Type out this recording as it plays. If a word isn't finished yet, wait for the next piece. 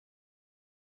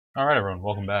Alright everyone,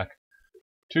 welcome back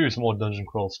to some more Dungeon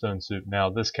Crawl Stone Soup. Now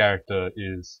this character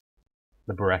is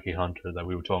the Barachi Hunter that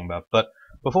we were talking about, but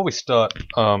before we start,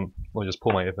 let me just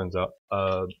pull my earphones out.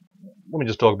 Let me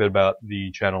just talk a bit about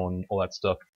the channel and all that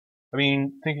stuff. I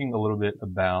mean, thinking a little bit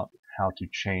about how to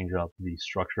change up the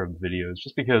structure of the videos,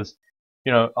 just because,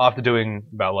 after doing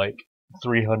about like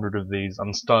 300 of these,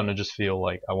 I'm starting to just feel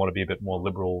like I want to be a bit more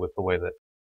liberal with the way that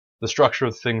the structure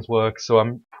of things work, so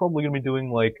I'm probably going to be doing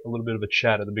like a little bit of a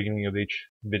chat at the beginning of each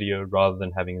video rather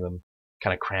than having them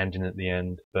kind of crammed in at the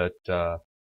end. But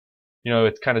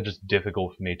it's kind of just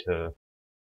difficult for me to.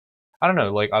 I don't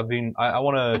know. Like I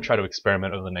want to try to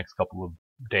experiment over the next couple of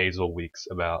days or weeks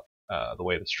about the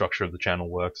way the structure of the channel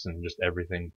works and just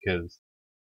everything. Because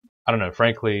I don't know.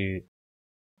 Frankly,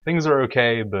 things are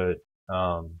okay, but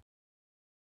I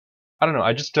don't know.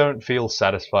 I just don't feel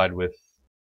satisfied with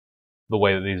the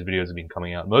way that these videos have been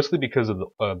coming out, mostly because of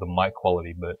the mic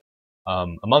quality. But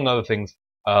among other things,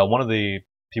 one of the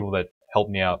people that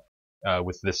helped me out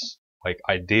with this like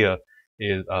idea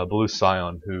is Blue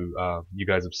Scion, who you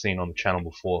guys have seen on the channel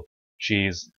before. She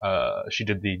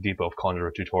did the Deep Elf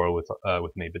Conjurer tutorial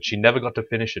with me, but she never got to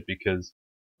finish it because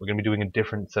we're going to be doing a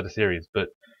different set of series. But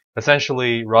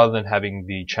essentially, rather than having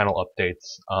the channel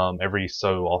updates every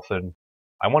so often,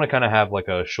 I want to kind of have like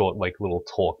a short like little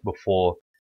talk before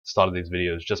start of these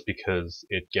videos, just because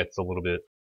it gets a little bit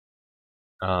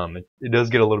it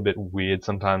does get a little bit weird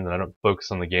sometimes, and I don't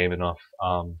focus on the game enough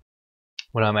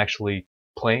when I'm actually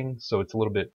playing. So it's a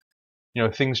little bit,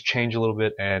 things change a little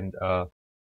bit, and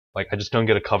like I just don't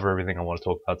get to cover everything I want to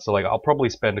talk about. So like I'll probably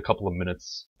spend a couple of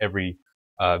minutes every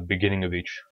beginning of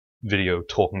each video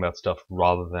talking about stuff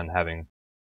rather than having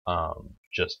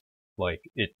just like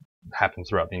it happen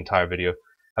throughout the entire video.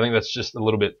 I think that's just a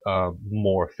little bit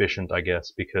more efficient, I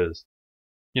guess, because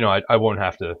I won't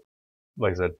have to,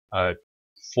 like I said,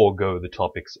 forego the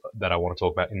topics that I want to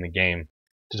talk about in the game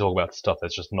to talk about stuff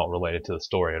that's just not related to the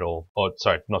story at all. Or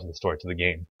sorry, not to the story, to the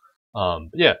game. But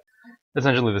yeah,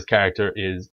 essentially this character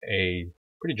is a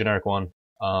pretty generic one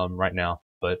right now,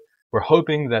 but we're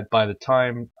hoping that by the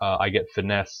time I get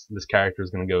finesse, this character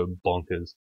is going to go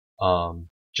bonkers.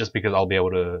 Just because I'll be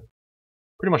able to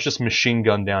pretty much just machine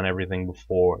gun down everything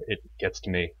before it gets to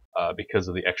me because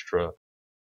of the extra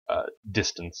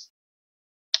distance.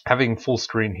 Having full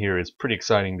screen here is pretty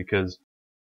exciting because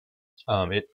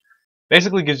it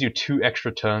basically gives you 2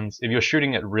 extra turns. If you're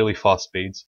shooting at really fast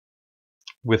speeds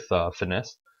with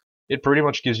finesse, it pretty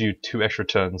much gives you 2 extra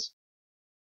turns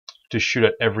to shoot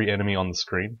at every enemy on the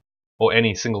screen, or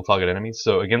any single target enemies.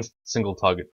 So against single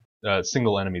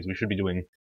enemies, we should be doing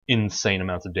insane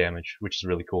amounts of damage, which is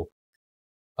really cool.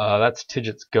 That's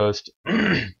Tidget's Ghost.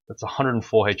 That's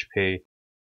 104 HP.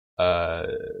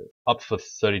 Up for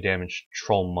 30 damage,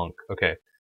 Troll Monk. Okay,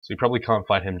 so we probably can't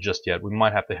fight him just yet. We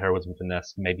might have to Heroism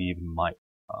Finesse, maybe even might.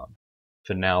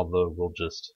 For now, though, we'll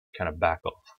just kind of back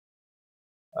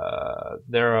off.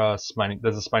 There's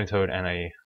a Spiny Toad and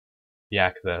a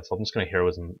Yak there, so I'm just going to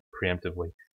Heroism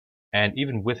preemptively. And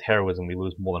even with Heroism, we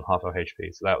lose more than half our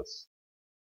HP, so that was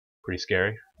pretty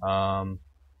scary.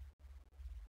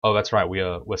 Oh, that's right,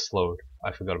 we're slowed.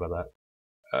 I forgot about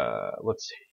that. Let's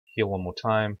heal one more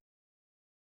time.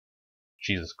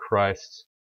 Jesus Christ.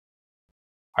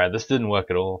 Alright, this didn't work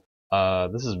at all.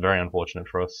 This is very unfortunate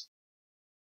for us.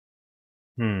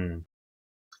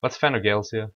 Let's fan our gales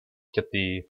here. Get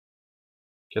the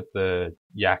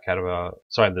yak out of our,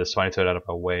 sorry, the Spiny Toad out of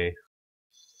our way.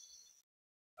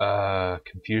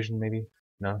 Confusion maybe?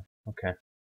 No? Okay.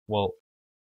 Well,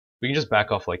 we can just back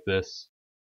off like this.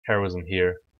 Heroism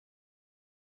here.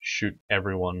 Shoot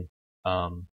everyone,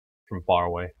 from far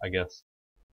away, I guess.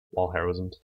 While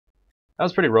heroismed. That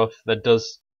was pretty rough. That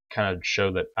does kind of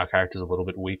show that our character's a little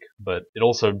bit weak, but it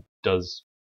also does.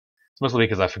 It's mostly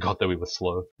because I forgot that we were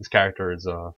slow. This character is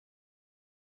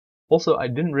Also, I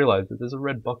didn't realize that there's a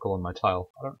red buckle on my tile.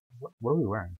 What are we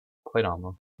wearing? Plate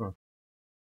armor.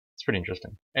 It's pretty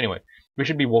interesting. Anyway, we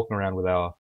should be walking around with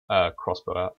our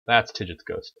crossbow out. That's Tidget's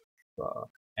Ghost,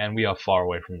 and we are far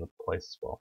away from the place as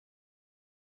well.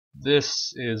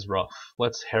 This is rough.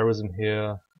 Let's heroism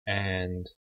here and.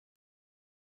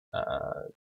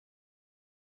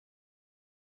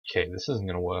 Okay, this isn't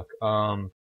gonna work.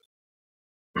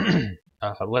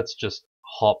 Let's just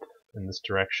hop in this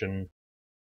direction.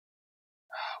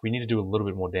 We need to do a little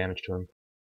bit more damage to him.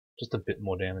 Just a bit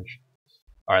more damage.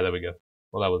 Alright, there we go.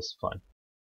 Well, that was fine.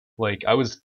 Like, I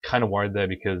was kind of worried there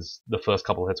because the first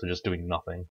couple of hits were just doing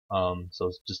nothing. So I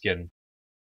was just getting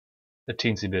a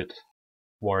teensy bit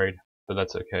worried, but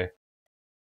that's okay.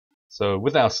 So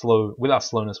with our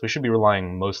slowness, we should be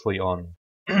relying mostly on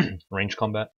range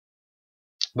combat.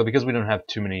 But because we don't have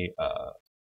too many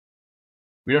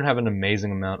We don't have an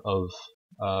amazing amount of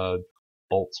uh,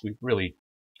 bolts. We really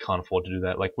can't afford to do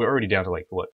that. Like, we're already down to, like,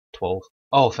 what, 12?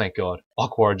 Oh, thank God.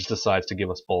 Aqua just decides to give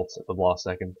us bolts at the last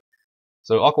second.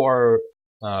 So Aqua,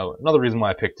 another reason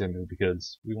why I picked him is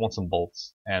because we want some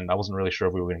bolts, and I wasn't really sure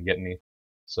if we were going to get any.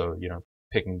 So, you know,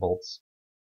 picking bolts,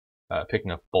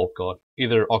 picking a bolt god.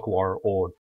 Either Aqua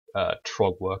or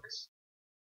Trog works.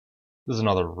 This is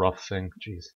another rough thing.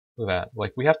 Jeez, look at that.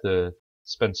 Like, we have to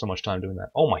spend so much time doing that.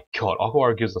 Oh my God,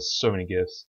 Aqua gives us so many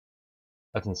gifts.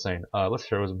 That's insane. Let's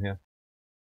heroism here.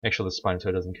 Make sure the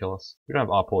Spinosaur doesn't kill us. We don't have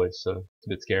Arpoise, so it's a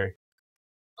bit scary.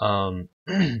 What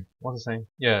was I saying?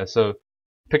 Yeah, so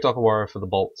picked Aquawara for the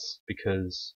bolts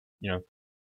because, you know,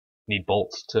 need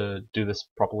bolts to do this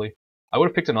properly. I would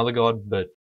have picked another god, but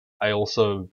I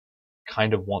also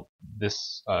kind of want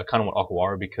this, kind of want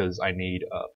Aquawara because I need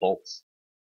bolts,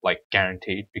 like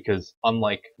guaranteed. Because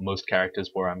unlike most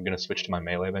characters where I'm gonna switch to my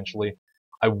melee eventually,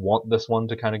 I want this one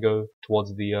to kind of go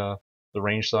towards the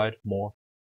range side more.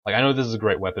 Like, I know this is a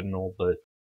great weapon and all, but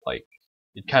like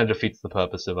it kind of defeats the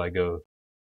purpose if I go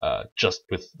just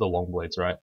with the long blades,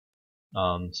 right?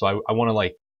 So I want to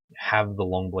like have the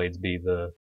long blades be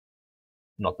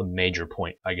not the major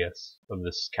point, I guess, of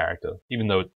this character, even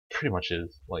though it pretty much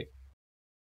is. Like,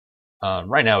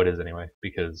 right now it is anyway,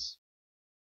 because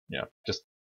just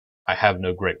I have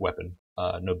no great weapon,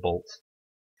 no bolts.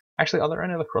 Actually, are there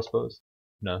any other crossbows?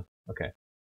 No. Okay.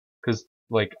 Because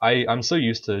like I'm so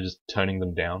used to just turning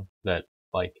them down that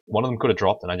like one of them could have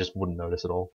dropped and I just wouldn't notice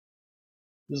at all.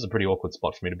 This is a pretty awkward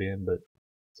spot for me to be in, but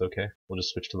it's okay. We'll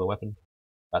just switch to the weapon.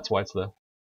 That's why it's there.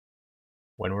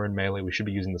 When we're in melee, we should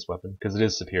be using this weapon, because it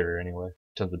is superior anyway,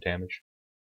 in terms of damage.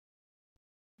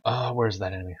 Where's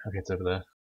that enemy? Okay, it's over there.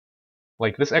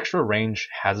 Like, this extra range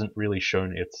hasn't really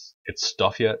shown its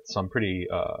stuff yet, so I'm pretty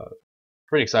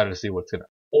excited to see what's gonna...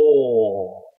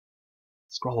 Oh!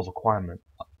 Scroll of Acquirement.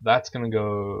 That's gonna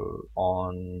go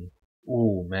on...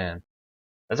 Ooh, man.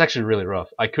 That's actually really rough.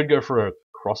 I could go for a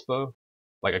crossbow.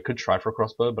 Like, I could try for a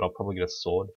crossbow, but I'll probably get a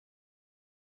sword.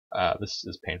 This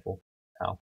is painful.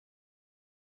 Ow.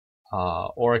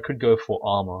 Or I could go for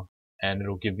armor, and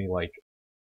it'll give me, like,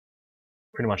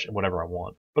 pretty much whatever I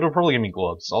want. But it'll probably give me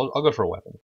gloves, so I'll go for a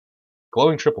weapon.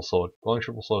 Glowing triple sword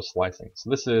slicing. So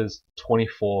this is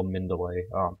 24 min delay.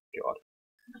 Oh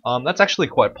god. That's actually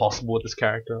quite possible with this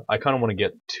character. I kind of want to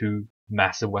get two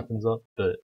massive weapons up,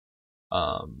 but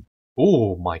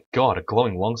oh my god, a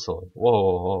glowing longsword.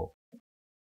 Whoa,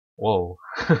 whoa,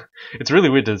 whoa. It's really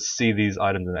weird to see these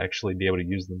items and actually be able to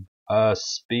use them.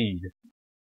 Speed.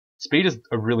 Speed is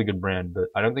a really good brand, but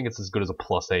I don't think it's as good as a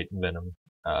 +8 Venom.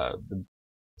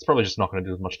 It's probably just not going to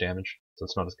do as much damage, so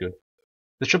it's not as good.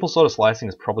 The triple sword of slicing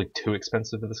is probably too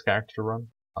expensive for this character to run.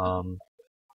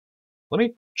 Let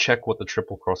me check what the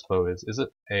triple crossbow is. Is it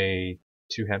a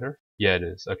two-hander? Yeah, it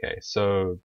is. Okay,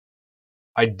 so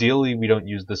ideally we don't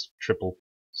use this triple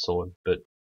sword, but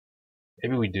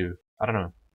maybe we do. I don't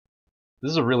know. This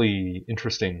is a really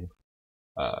interesting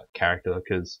character,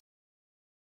 because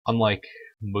unlike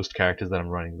most characters that I'm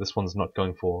running, this one's not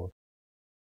going for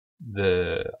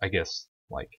the, I guess,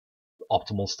 like,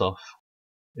 optimal stuff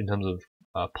in terms of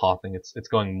pathing. It's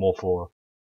going more for,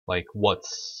 like,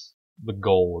 what's the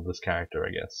goal of this character, I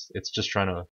guess. It's just trying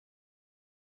to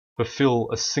fulfill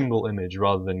a single image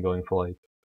rather than going for, like,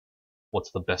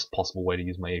 what's the best possible way to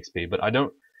use my EXP. But at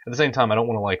the same time, I don't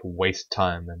want to, like, waste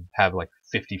time and have, like,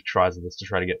 50 tries of this to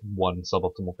try to get one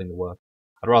suboptimal thing to work.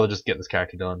 I'd rather just get this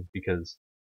character done, because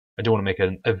I do want to make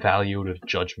an evaluative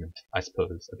judgment, I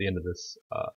suppose, at the end of this.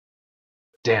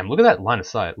 Damn, look at that line of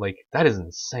sight. Like, that is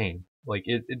insane. Like,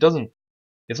 it doesn't...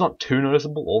 It's not too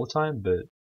noticeable all the time, but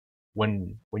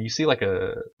when you see, like,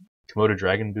 a Komodo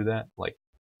dragon do that, like,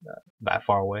 that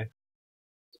far away,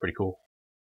 it's pretty cool.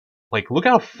 Like, look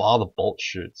how far the bolt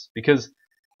shoots. Because,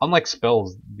 unlike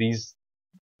spells, these...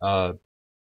 the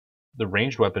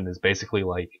ranged weapon is basically,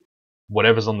 like,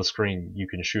 whatever's on the screen you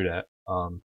can shoot at.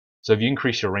 So if you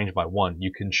increase your range by 1,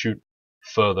 you can shoot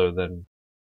further than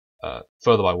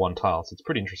further by 1 tile, so it's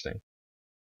pretty interesting.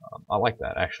 I like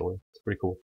that, actually. It's pretty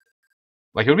cool.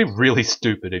 Like, it would be really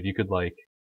stupid if you could, like,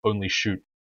 only shoot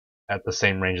at the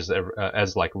same range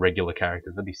as like, regular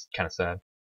characters. That'd be kind of sad.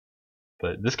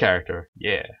 But this character,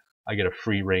 yeah, I get a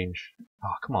free range.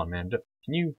 Oh, come on, man.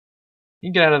 Can you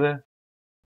get out of there?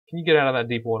 Can you get out of that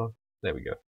deep water? There we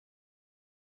go.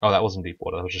 Oh, that wasn't deep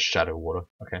water. That was just shadow water.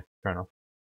 Okay, fair enough.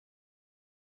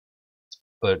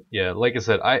 But yeah, like I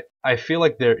said, I feel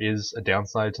like there is a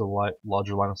downside to the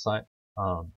larger line of sight.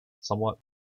 Somewhat.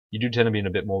 You do tend to be in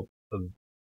a bit more of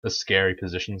a scary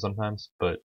position sometimes,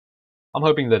 but I'm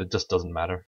hoping that it just doesn't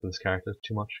matter for this character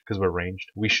too much, because we're ranged.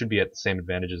 We should be at the same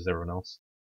advantage as everyone else.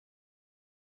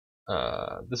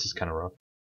 This is kind of rough.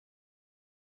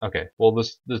 Okay, well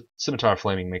the Scimitar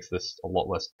Flaming makes this a lot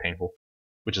less painful,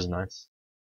 which is nice.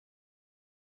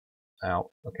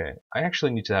 Ow. Okay, I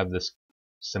actually need to have this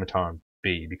Scimitar on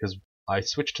B, because I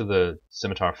switched to the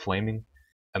Scimitar Flaming,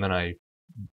 and then I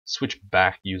switched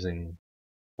back using...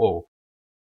 Whoa.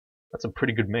 That's a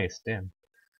pretty good mace, damn.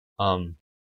 And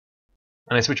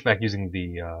I switched back using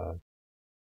the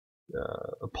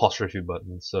apostrophe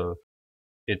button, so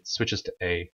it switches to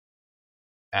A.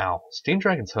 Ow. Steam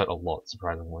Dragons hurt a lot,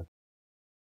 surprisingly.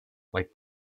 Like,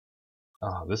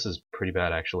 this is pretty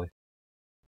bad, actually.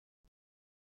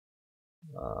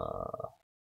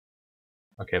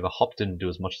 Okay, the hop didn't do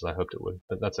as much as I hoped it would,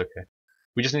 but that's okay.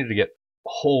 We just needed to get...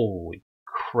 Holy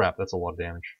crap, that's a lot of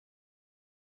damage.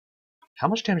 How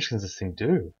much damage can this thing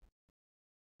do?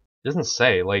 It doesn't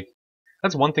say, like...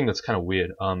 That's one thing that's kind of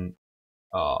weird.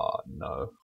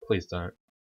 No. Please don't.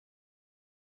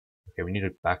 Okay, we need to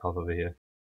back off over here.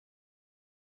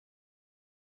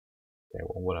 Okay,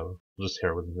 well, whatever. We'll just hit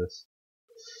it with this.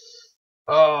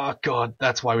 Oh, God,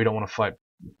 that's why we don't want to fight.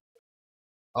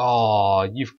 Oh,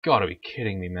 you've got to be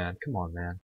kidding me, man. Come on,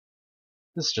 man.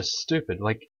 This is just stupid.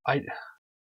 Like, I'm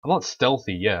not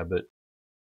stealthy, yeah, but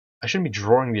I shouldn't be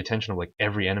drawing the attention of, like,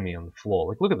 every enemy on the floor.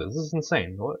 Like, look at this. This is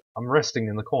insane. What? I'm resting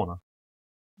in the corner.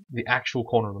 The actual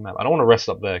corner of the map. I don't want to rest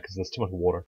up there because there's too much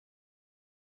water.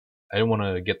 I don't want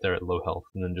to get there at low health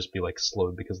and then just be, like,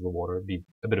 slowed because of the water. It'd be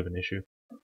a bit of an issue.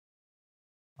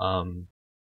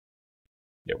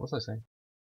 Yeah, what was I saying?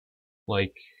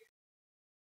 Like,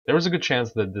 there was a good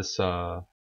chance that this,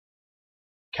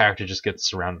 character just gets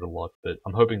surrounded a lot, but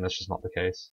I'm hoping that's just not the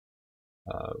case.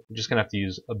 We're just gonna have to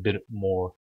use a bit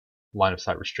more line of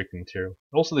sight restricting material.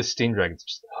 And also, these Steam Dragons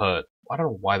just hurt. I don't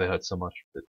know why they hurt so much,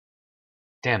 but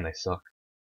damn, they suck.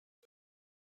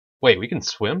 Wait, we can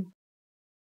swim?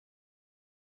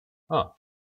 Oh.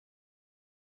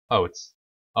 Oh, it's...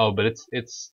 Oh, but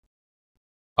it's...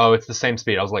 Oh, it's the same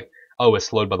speed. I was like, oh, we're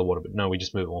slowed by the water, but no, we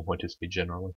just move at 1.2 speed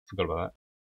generally. Forgot about that.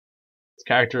 This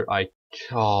character,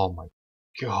 oh my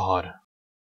god.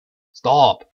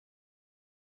 Stop!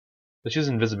 Let's use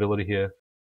invisibility here.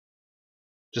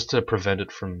 Just to prevent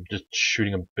it from just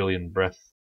shooting a billion breath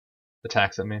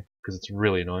attacks at me, because it's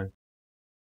really annoying.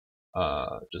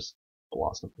 Just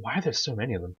blast them. Why are there so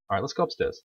many of them? Alright, let's go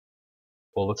upstairs.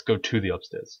 Well, let's go to the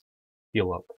upstairs.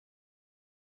 Heal up.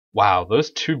 Wow,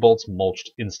 those two bolts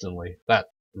mulched instantly. That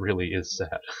really is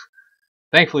sad.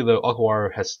 Thankfully, though,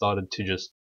 Aquawaru has started to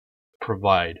just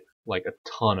provide, like, a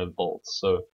ton of bolts,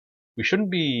 so we shouldn't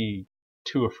be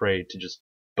too afraid to just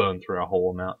burn through our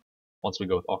whole amount once we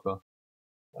go with Aqua.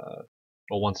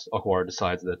 Or once Aquawaru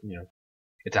decides that, you know,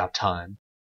 it's our time.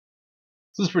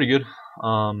 So this is pretty good.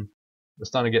 We're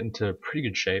starting to get into pretty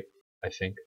good shape, I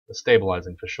think. We're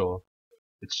stabilizing for sure.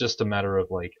 It's just a matter of,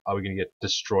 like, are we going to get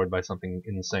destroyed by something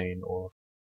insane, or...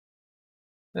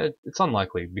 It's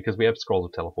unlikely, because we have Scrolls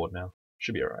of Teleport now.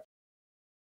 Should be alright.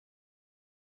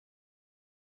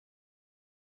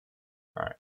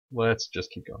 Alright, let's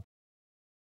just keep going.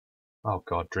 Oh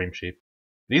god, Dream Sheep.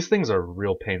 These things are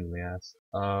real pains in the ass.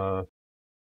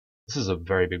 This is a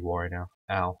very big worry now.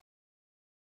 Ow.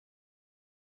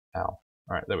 Ow.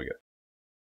 Alright, there we go.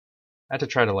 I had to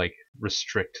try to, like,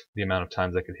 restrict the amount of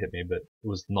times they could hit me, but it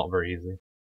was not very easy.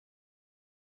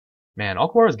 Man,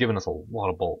 Aquawaru has given us a lot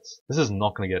of bolts. This is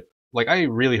not gonna get... Like, I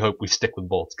really hope we stick with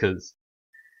bolts, because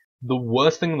the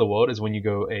worst thing in the world is when you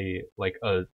go a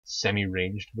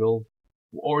semi-ranged build,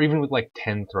 or even with, like,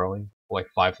 10 throwing, or, like,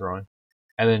 5 throwing,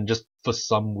 and then just for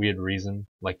some weird reason,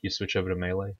 like, you switch over to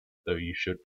melee, though you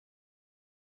should.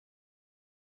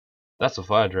 That's a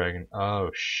fire dragon. Oh,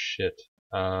 shit.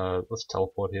 Let's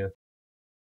teleport here.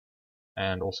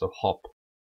 And also hop,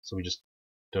 so we just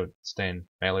don't stay in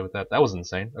melee with that. That was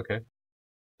insane. Okay.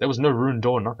 There was no rune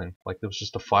door, nothing. Like, there was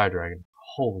just a fire dragon.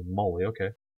 Holy moly, okay.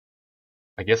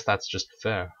 I guess that's just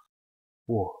fair.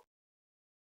 Whoa.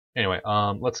 Anyway,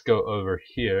 let's go over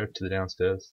here to the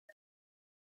downstairs.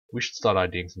 We should start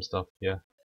IDing some stuff, yeah.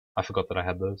 I forgot that I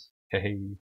had those.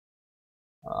 Hey.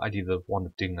 ID the Wand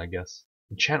of Ding, I guess.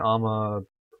 Enchant armor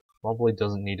probably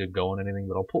doesn't need to go on anything,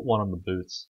 but I'll put one on the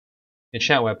boots.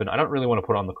 Enchant weapon, I don't really want to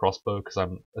put on the crossbow, because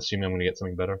I'm assuming I'm going to get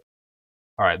something better.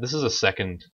 Alright, this is a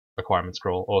second acquirement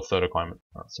scroll, or third acquirement.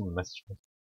 Someone messaged me.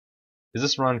 Is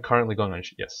this run currently going on?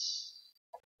 Yes.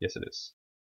 Yes, it is.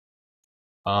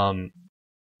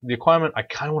 The acquirement, I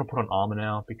kind of want to put on armor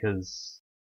now, because,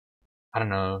 I don't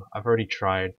know, I've already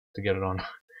tried to get it on.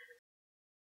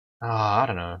 I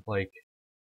don't know, like,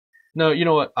 no, you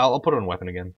know what, I'll put it on weapon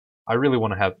again. I really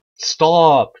want to have,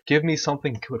 stop! Give me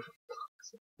something good.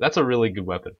 That's a really good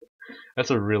weapon. That's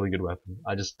a really good weapon.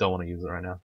 I just don't want to use it right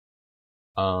now.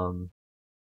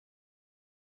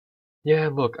 Yeah,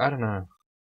 look, I don't know.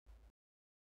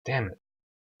 Damn it.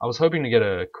 I was hoping to get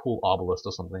a cool obelisk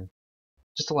or something.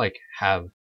 Just to, like, have.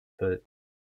 But,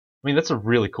 I mean, that's a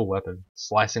really cool weapon.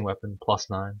 Slicing weapon,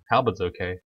 +9. Halberd's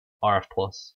okay. RF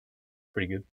plus. Pretty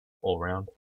good. All around.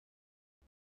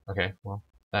 Okay, well,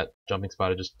 that jumping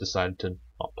spider just decided to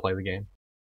not play the game.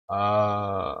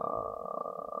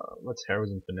 Let's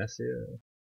heroism finesse here.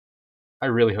 I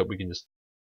really hope we can just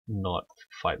not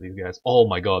fight these guys. Oh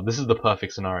my god, this is the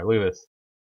perfect scenario. Look at this.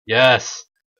 Yes!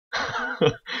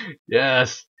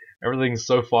 Yes! Everything's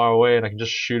so far away and I can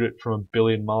just shoot it from a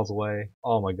billion miles away.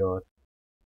 Oh my god.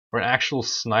 We're an actual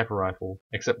sniper rifle,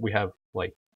 except we have,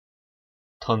 like,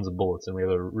 tons of bullets and we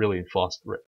have a really fast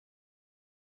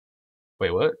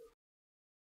Wait, what?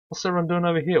 What's everyone doing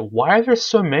over here? Why are there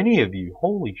so many of you?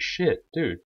 Holy shit,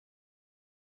 dude.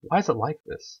 Why is it like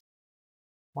this?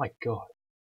 My god.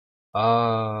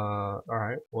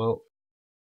 Alright, well.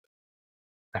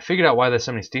 I figured out why there's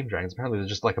so many steam dragons. Apparently there's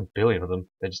just like a billion of them.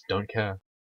 They just don't care.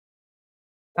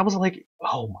 That was like,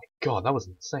 oh my god, that was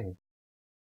insane.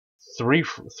 Three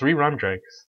rhyme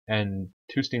drakes and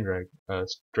two steam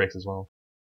drakes as well.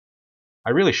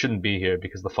 I really shouldn't be here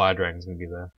because the fire dragon's gonna be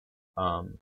there.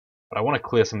 But I want to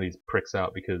clear some of these pricks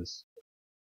out because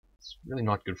it's really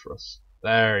not good for us.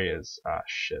 There he is. Ah,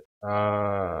 shit.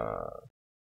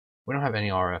 We don't have any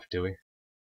RF, do we? I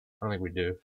don't think we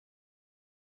do.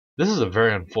 This is a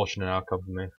very unfortunate outcome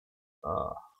for me.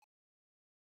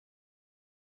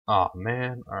 Oh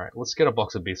man. Alright, let's get a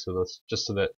box of beasts with us, just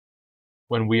so that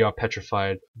when we are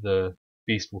petrified, the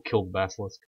beast will kill the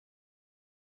basilisk.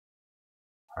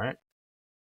 Alright.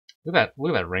 Look at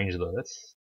that range though.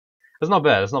 That's not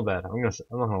bad, that's not bad. I'm not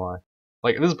gonna lie.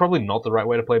 Like, this is probably not the right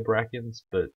way to play Barachians,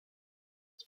 but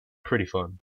it's pretty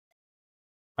fun.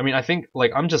 I mean, I think,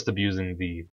 like, I'm just abusing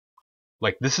the...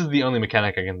 Like, this is the only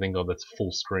mechanic I can think of that's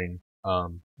full screen,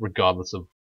 regardless of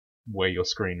where your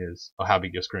screen is, or how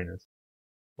big your screen is.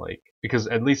 Like, because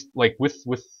at least, like, with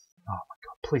oh my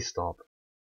god, please stop.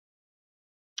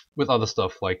 With other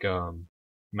stuff, like,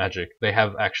 magic, they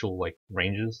have actual, like,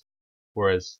 ranges,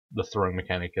 whereas the throwing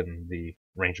mechanic and the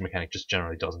range mechanic just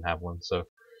generally doesn't have one, so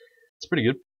it's pretty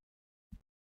good.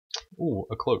 Ooh,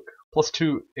 a cloak.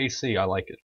 +2 AC, I like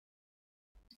it.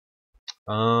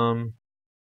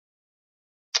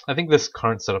 I think this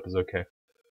current setup is okay.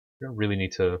 We don't really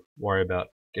need to worry about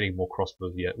getting more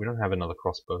crossbows yet. We don't have another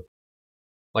crossbow.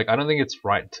 Like, I don't think it's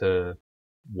right to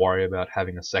worry about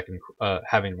having a second,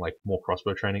 having like more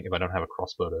crossbow training if I don't have a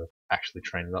crossbow to actually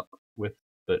train it up with.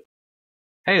 But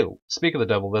hey, speak of the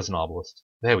devil, there's an obelisk.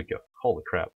 There we go. Holy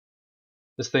crap!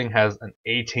 This thing has an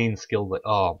 18 skill.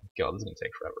 Oh my god, this is gonna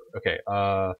take forever. Okay,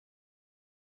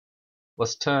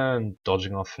 let's turn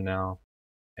dodging off for now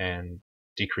and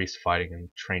decrease fighting and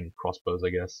train crossbows, I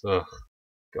guess. Ugh,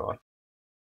 god.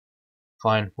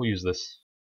 Fine, we'll use this.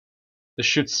 This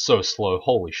shoots so slow.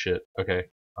 Holy shit. Okay.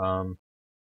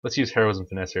 Let's use heroism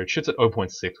finesse here. It shoots at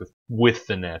 0.6 with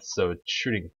finesse, so it's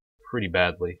shooting pretty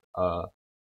badly.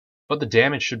 But the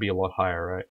damage should be a lot higher,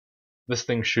 right? This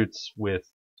thing shoots with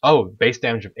base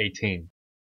damage of 18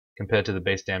 compared to the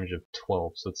base damage of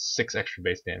 12, so it's 6 extra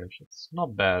base damage. It's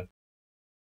not bad.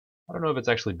 I don't know if it's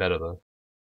actually better though.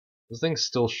 This thing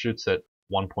still shoots at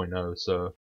 1.0,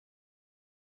 so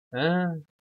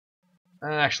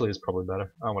actually is probably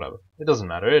better. Oh, whatever. It doesn't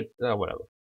matter. Whatever.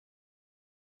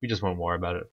 We just won't worry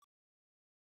about it.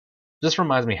 This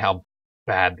reminds me how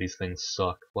bad these things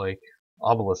suck. Like,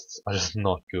 obelisks are just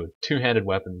not good. Two-handed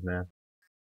weapons, man.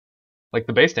 Like,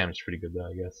 the base damage is pretty good though,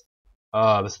 I guess.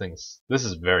 This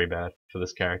is very bad for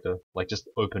this character. Like, just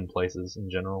open places in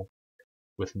general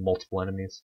with multiple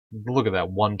enemies. Look at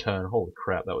that one turn. Holy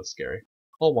crap, that was scary.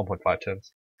 Or 1.5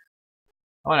 turns.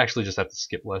 I might actually just have to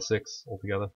skip level 6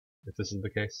 altogether if this is the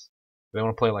case. If they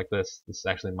want to play like this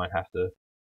actually might have to.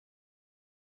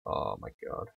 Oh my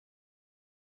god.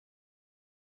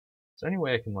 Is there any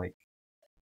way I can, like,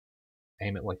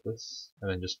 aim it like this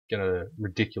and then just get a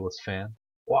ridiculous fan?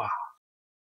 Wow.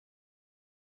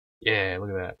 Yeah, look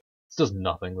at that. This does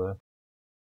nothing though.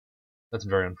 That's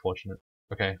very unfortunate.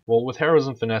 Okay, well, with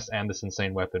heroism, finesse, and this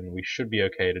insane weapon, we should be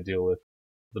okay to deal with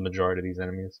the majority of these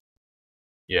enemies.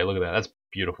 Yeah, look at that. That's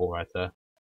beautiful right there.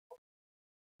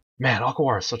 Man,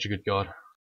 Akawara is such a good god.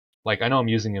 Like, I know I'm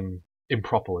using him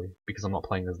improperly because I'm not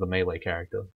playing as the melee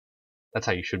character. That's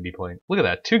how you should be playing. Look at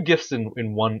that. 2 gifts in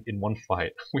one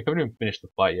fight. We haven't even finished the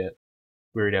fight yet.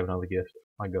 We already have another gift.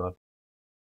 My god.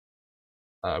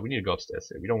 We need to go upstairs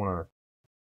here. We don't want to...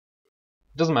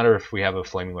 It doesn't matter if we have a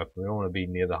flaming weapon. We don't want to be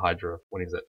near the Hydra when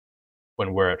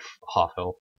we're at half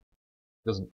health. It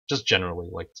doesn't... Just generally,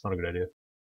 like, it's not a good idea.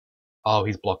 Oh,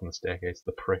 he's blocking the staircase,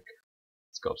 the prick.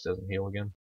 Let's go upstairs and heal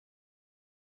again.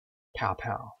 Pow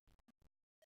pow.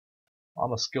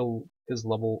 Armor skill is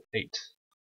level 8.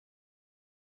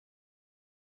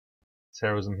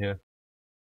 Terrorism here.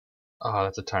 Ah,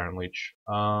 that's a Tyrant Leech.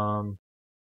 I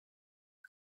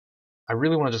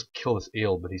really want to just kill this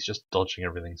eel, but he's just dodging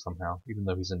everything somehow, even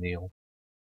though he's an eel.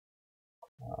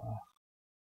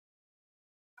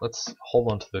 Let's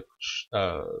hold on to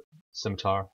the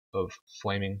scimitar of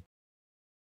flaming.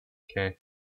 Okay,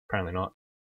 apparently not.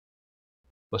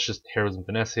 Let's just heroism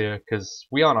finesse here, because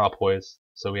we aren't Arpoys,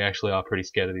 so we actually are pretty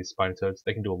scared of these Spinotoads.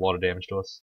 They can do a lot of damage to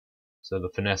us. So the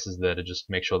finesse is there to just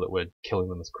make sure that we're killing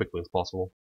them as quickly as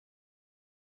possible.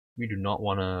 We do not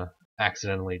want to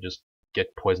accidentally just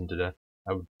get poisoned to death.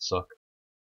 That would suck.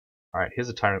 Alright, here's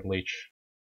a Tyrant Leech.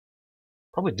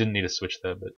 Probably didn't need a switch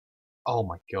there, but... Oh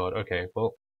my god, okay,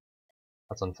 well...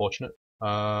 That's unfortunate.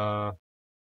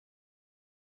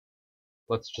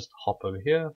 Let's just hop over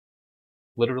here.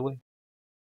 Literally.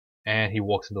 And he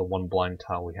walks into the one blind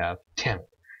tile we have. Damn it.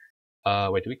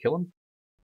 Wait, did we kill him?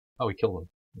 Oh, we killed him.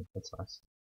 That's nice.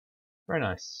 Very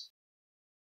nice.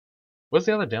 Where's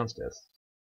the other downstairs?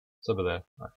 It's over there.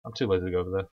 I'm too lazy to go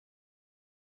over there.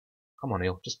 Come on,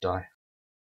 Eel, just die.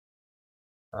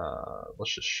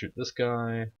 Let's just shoot this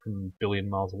guy from a billion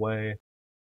miles away.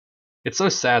 It's so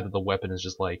sad that the weapon is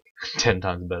just like 10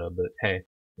 times better, but hey,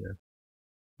 you know,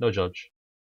 no judge.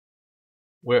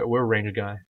 We're a ranged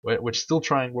guy. We're still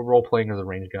trying. We're role playing as a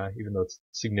ranged guy, even though it's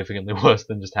significantly worse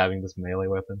than just having this melee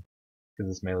weapon,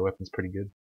 because this melee weapon's pretty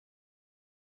good.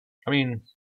 I mean,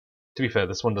 to be fair,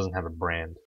 this one doesn't have a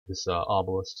brand, this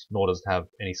Arbalist, nor does it have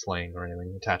any slaying or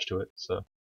anything attached to it, so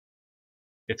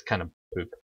it's kind of poop.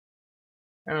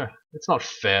 It's not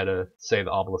fair to say the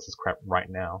Arbalist is crap right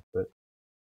now, but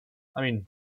I mean,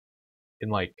 in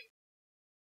like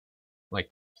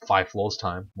 5 floors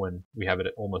time, when we have it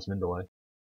at almost min delay,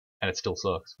 and it still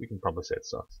sucks, we can probably say it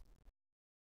sucks.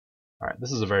 Alright,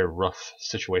 this is a very rough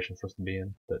situation for us to be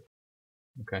in, but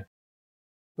okay.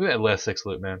 Look at that layer 6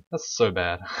 loot, man. That's so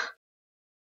bad.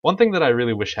 One thing that I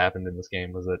really wish happened in this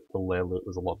game was that the layer loot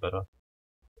was a lot better.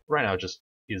 Right now it just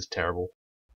is terrible.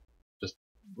 Just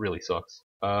really sucks.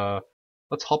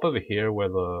 Let's hop over here where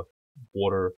the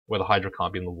Hydra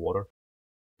can't be in the water.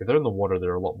 If they're in the water,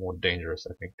 they're a lot more dangerous,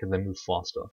 I think, because they move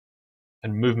faster.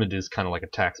 And movement is kind of like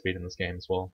attack speed in this game as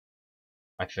well.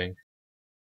 I think.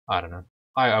 I don't know.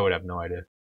 I would have no idea.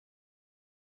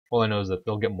 All I know is that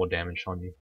they'll get more damage on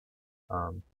you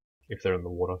if they're in the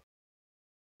water.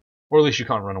 Or at least you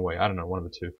can't run away. I don't know, one of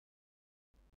the two.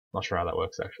 Not sure how that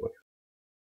works, actually.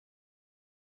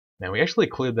 Now, we actually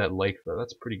cleared that lake, though.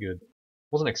 That's pretty good.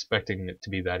 Wasn't expecting it to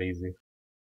be that easy.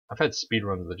 I've had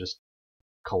speedruns that just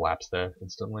collapse there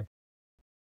instantly.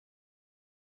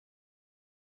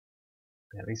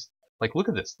 Yeah, these... Like, look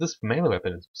at this. This melee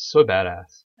weapon is so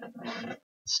badass.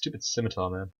 Stupid scimitar,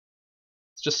 man.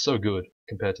 It's just so good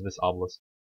compared to this Arbalist.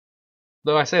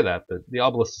 Though I say that, but the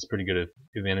Arbalist is pretty good if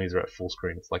the enemies are at full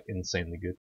screen. It's like insanely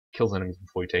good. Kills enemies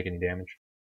before you take any damage.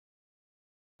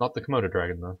 Not the Komodo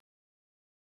dragon though.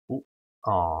 Ooh.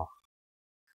 Aww.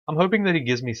 I'm hoping that he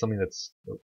gives me something that's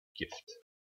a gift.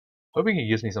 Hoping he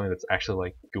gives me something that's actually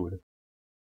like good.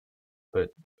 But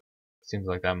it seems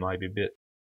like that might be a bit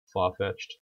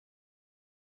far-fetched.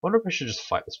 Wonder if I should just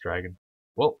fight this dragon.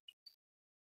 Well,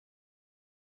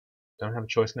 don't have a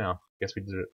choice now. Guess we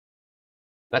did it.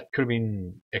 That could have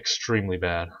been extremely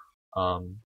bad.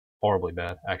 Horribly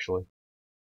bad, actually.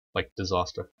 Like,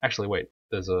 disaster. Actually, wait,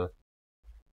 there's a...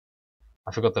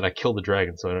 I forgot that I killed the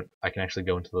dragon, so I can actually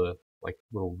go into the, like,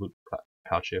 little loot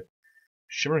pouch here.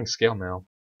 Shimmering scale mail.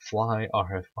 Fly,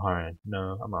 RF, iron.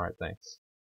 No, I'm alright, thanks.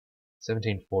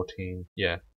 1714.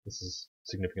 Yeah, this is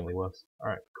significantly worse.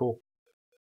 Alright, cool.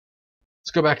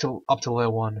 Let's go back to up to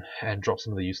layer 1 and drop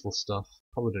some of the useless stuff.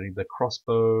 Probably don't need the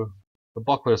crossbow. The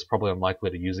buckler is probably unlikely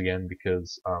to use again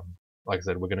because, like I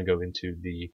said, we're going to go into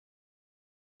the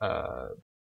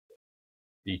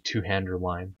two-hander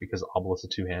line because Obelisk are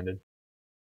two-handed.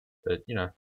 But you know,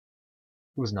 it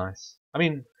was nice. I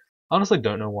mean, I honestly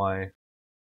don't know why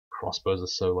crossbows are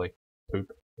so like poop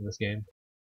in this game,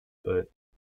 but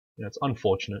you know, it's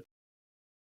unfortunate.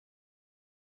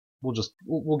 We'll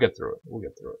get through it. We'll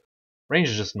get through it. Range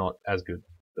is just not as good,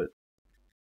 but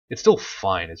it's still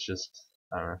fine. It's just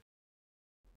I don't know.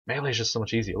 Melee is just so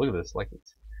much easier. Look at this. Like,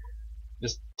 it's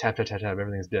just tap, tap, tap, tap.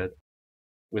 Everything's dead.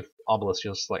 With Obelisk,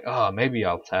 you're just like, oh, maybe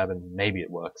I'll tab and maybe it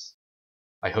works.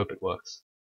 I hope it works.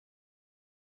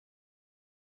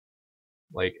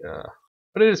 Like,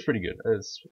 but it is pretty good.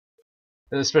 It's,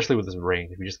 especially with this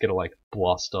range, we just get to like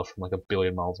blast stuff from like a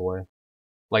billion miles away.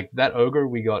 Like that ogre,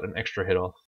 we got an extra hit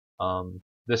off.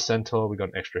 This centaur, we got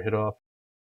an extra hit off.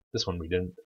 This one we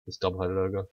didn't. This double-headed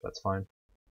ogre, that's fine.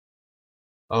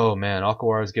 Oh man,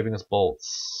 Aquawara is giving us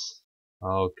bolts.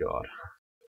 Oh god.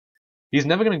 He's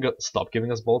never gonna stop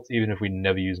giving us bolts, even if we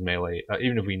never use melee,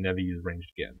 even if we never use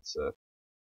ranged again. So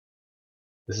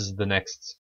this is the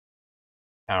next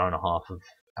hour and a half of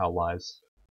our lives.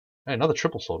 Hey, another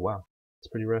triple sword. Wow, it's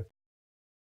pretty rare.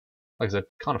 Like I said,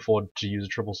 can't afford to use a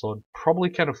triple sword. Probably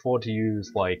can afford to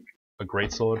use like a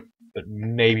great sword, but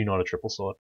maybe not a triple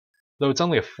sword. Though it's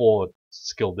only a 4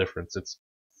 skill difference, it's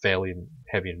fairly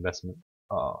heavy investment.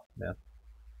 Oh man,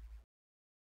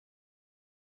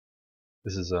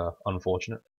 this is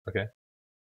unfortunate. Okay.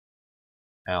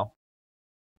 Ow.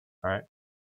 Alright.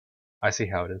 I see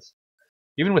how it is.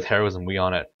 Even with heroism, we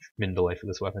aren't at min delay for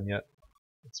this weapon yet.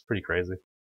 It's pretty crazy.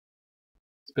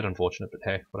 It's a bit unfortunate, but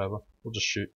hey, whatever. We'll just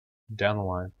shoot down the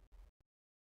line.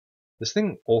 This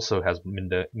thing also has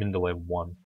min delay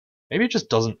 1. Maybe it just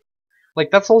doesn't... Like,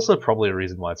 that's also probably a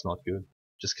reason why it's not good.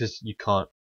 Just because you can't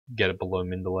get it below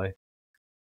min delay.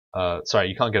 Sorry,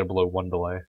 you can't get it below 1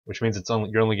 delay. Which means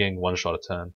you're only getting 1 shot a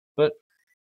turn. But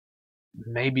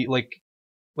maybe, like,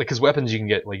 because weapons you can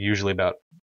get, like, usually about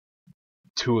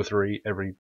 2 or 3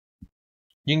 every...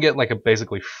 You can get, like, a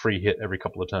basically free hit every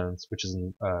couple of turns, which is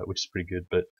pretty good,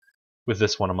 but with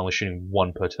this one I'm only shooting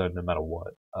 1 per turn no matter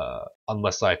what.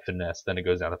 Unless I finesse, then it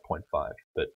goes down to 0.5.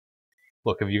 But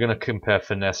look, if you're going to compare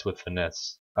finesse with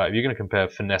finesse, if you're going to compare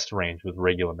finessed range with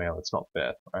regular melee, it's not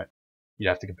fair, right? You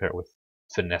have to compare it with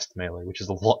finessed melee, which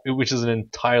is an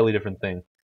entirely different thing,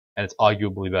 and it's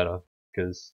arguably better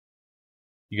because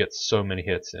you get so many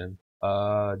hits in.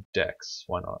 Dex,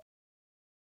 why not?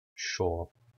 Sure.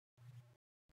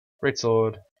 Great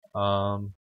sword. I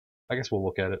guess we'll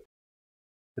look at it.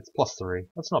 It's +3.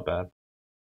 That's not bad.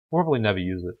 We'll probably never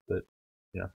use it, but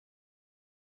you know,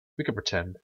 we could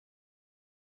pretend.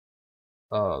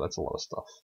 Oh, that's a lot of stuff.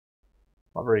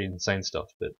 Not very insane stuff,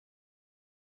 but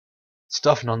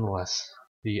stuff nonetheless.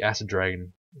 The acid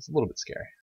dragon is a little bit scary.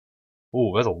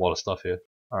 Ooh, there's a lot of stuff here.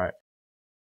 Alright.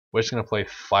 We're just gonna play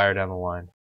fire down the line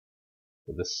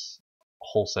with this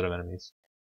whole set of enemies.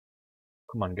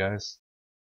 Come on, guys.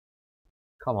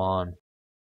 Come on.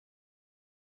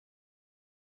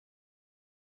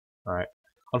 Alright.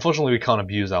 Unfortunately, we can't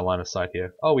abuse our line of sight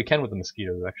here. Oh, we can with the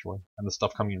mosquitoes, actually. And the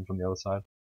stuff coming in from the other side.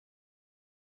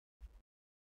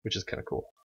 Which is kinda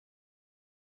cool.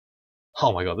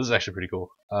 Oh my god, this is actually pretty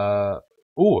cool.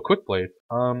 Ooh, a quick blade.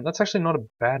 That's actually not a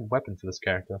bad weapon for this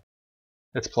character.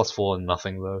 It's +4 and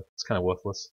nothing, though. It's kinda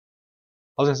worthless.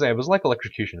 I was gonna say, it was like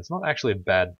electrocution. It's not actually a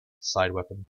bad side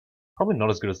weapon. Probably not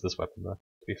as good as this weapon, though,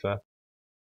 to be fair.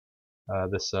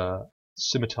 This,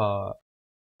 scimitar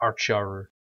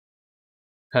archer.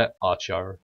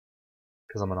 Archer.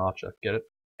 Because I'm an archer. Get it?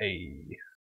 Hey.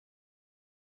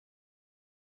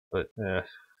 But,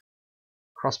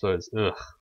 crossbows. Ugh.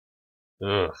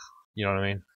 Ugh. You know what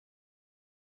I mean?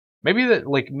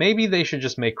 Maybe they should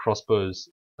just make crossbows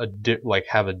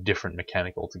have a different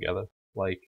mechanic altogether.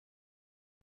 Like,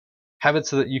 have it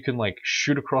so that you can like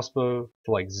shoot a crossbow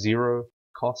for like 0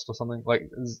 cost or something.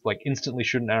 Like instantly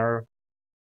shoot an arrow,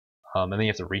 and then you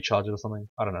have to recharge it or something.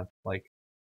 I don't know. Like,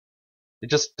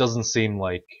 it just doesn't seem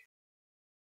like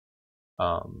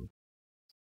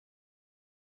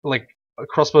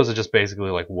crossbows are just basically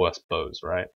like worse bows,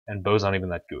 right? And bows aren't even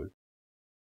that good.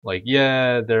 Like,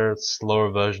 yeah, there are slower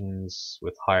versions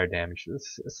with higher damage.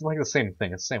 It's like the same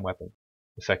thing. It's the same weapon,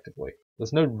 effectively.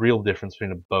 There's no real difference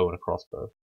between a bow and a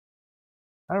crossbow.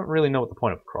 I don't really know what the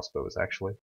point of a crossbow is,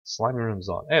 actually. Slimy rooms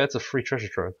on. Hey, that's a free treasure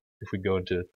trove if we go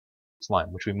into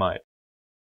slime, which we might.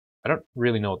 I don't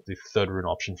really know what the 3rd rune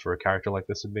option for a character like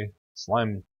this would be.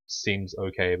 Slime seems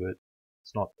okay, but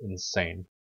it's not insane.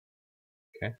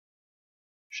 Okay.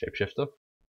 Shapeshifter.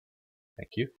 Thank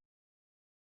you.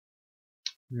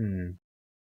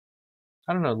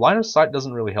 I don't know. Line of sight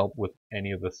doesn't really help with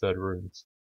any of the 3rd runes.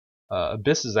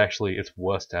 Abyss is actually, it's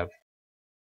worse to have.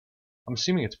 I'm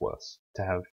assuming it's worse to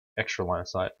have extra line of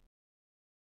sight.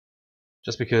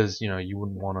 Just because, you know, you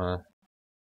wouldn't want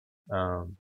to.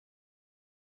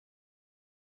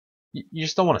 You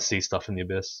just don't want to see stuff in the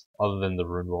Abyss other than the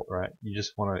rune vault, right? You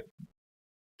just want to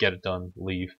get it done,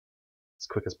 leave as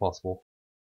quick as possible.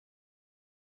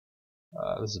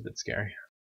 This is a bit scary.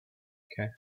 Okay.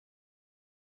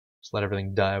 Just let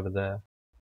everything die over there.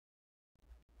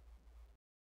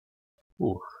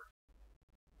 Ooh.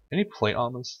 Any plate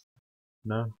armors?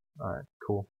 No? Alright,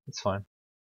 cool. It's fine.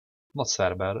 I'm not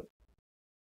sad about it.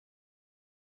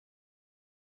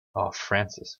 Oh,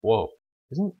 Francis. Whoa.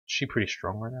 Isn't she pretty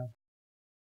strong right now?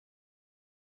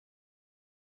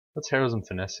 Let's heroism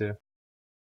finesse here.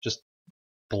 Just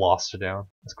blast her down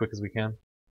as quick as we can.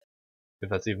 if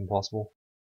that's even possible.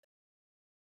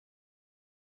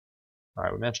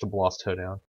 Alright, we managed to blast her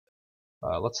down.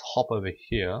 Let's hop over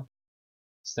here,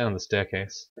 stand on the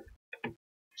staircase,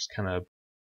 just kind of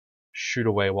shoot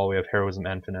away while we have heroism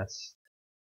and finesse.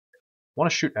 I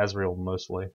want to shoot Azrael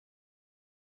mostly.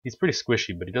 He's pretty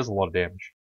squishy, but he does a lot of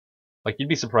damage. Like, you'd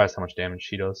be surprised how much damage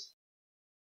he does.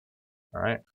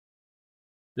 Alright.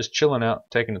 Just chilling out,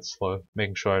 taking it slow,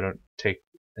 making sure I don't take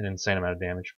an insane amount of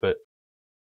damage, but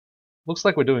looks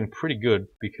like we're doing pretty good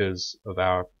because of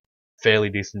our fairly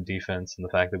decent defense and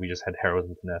the fact that we just had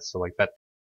heroism finesse. So like that,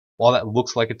 while that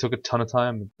looks like it took a ton of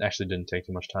time, it actually didn't take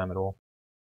too much time at all.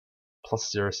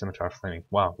 +0 scimitar flaming.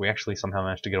 Wow, we actually somehow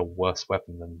managed to get a worse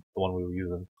weapon than the one we were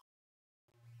using.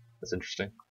 That's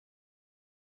interesting.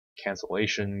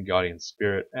 Cancellation, Guardian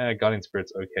Spirit. Guardian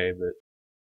Spirit's okay, but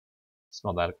it's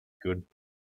not that good.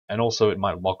 And also it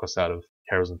might lock us out of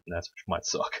heroism finesse, which might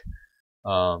suck.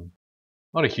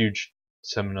 Not a huge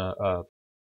seminar,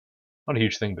 not a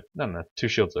huge thing, but no, 2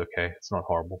 shields okay. It's not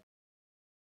horrible.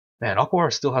 Man,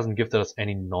 Aquara still hasn't gifted us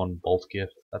any non-bolt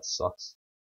gift. That sucks.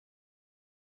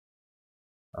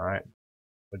 Alright.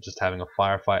 We're just having a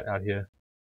firefight out here.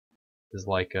 It's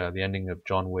like the ending of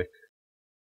John Wick.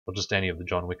 Or just any of the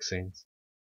John Wick scenes.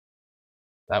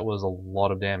 That was a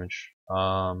lot of damage.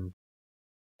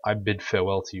 I bid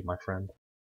farewell to you, my friend.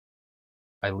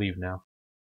 I leave now.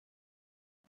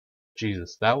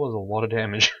 Jesus, that was a lot of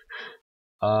damage.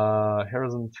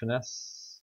 Heroism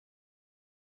finesse.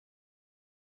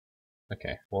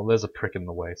 Okay, well there's a prick in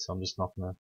the way, so I'm just not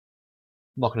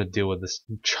gonna deal with this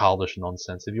childish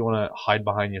nonsense. If you wanna hide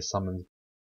behind your summons,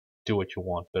 do what you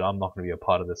want, but I'm not gonna be a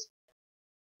part of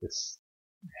this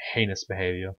heinous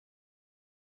behavior.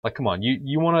 Like, come on,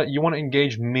 you wanna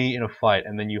engage me in a fight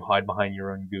and then you hide behind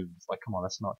your own goons. Like, come on,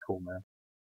 that's not cool, man.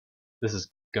 This is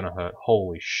gonna hurt.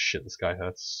 Holy shit, this guy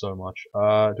hurts so much.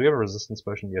 Do we have a resistance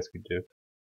potion? Yes, we do.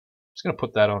 Just gonna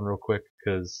put that on real quick,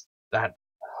 because that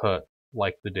hurt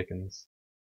like the dickens.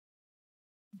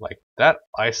 Like, that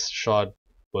ice shard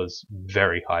was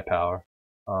very high power.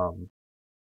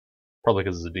 Probably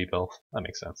because it's a deep elf. That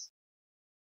makes sense.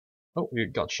 Oh, we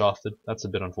got shafted. That's a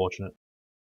bit unfortunate.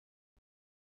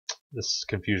 This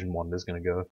confusion wand is gonna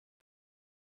go.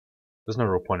 There's no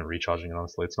real point in recharging it,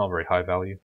 honestly. It's not very high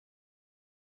value.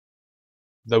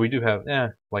 Though we do have,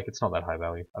 like, it's not that high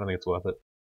value. I don't think it's worth it.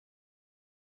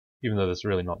 Even though there's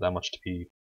really not that much to be,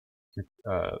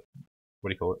 what do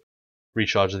you call it?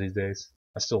 Recharge these days.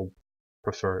 I still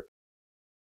prefer it.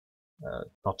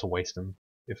 Not to waste them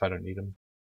if I don't need them.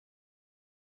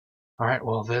 Alright,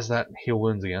 well, there's that heal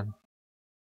wounds again.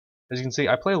 As you can see,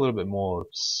 I play a little bit more,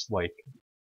 like,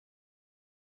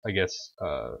 I guess,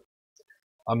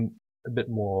 I'm a bit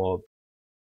more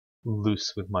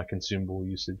loose with my consumable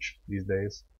usage these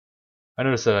days. I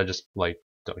notice that I just, like,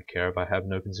 don't care if I have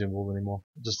no consumables anymore.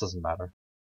 It just doesn't matter.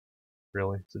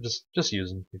 Really. So just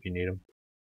use them if you need them.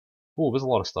 Ooh, there's a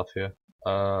lot of stuff here.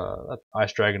 That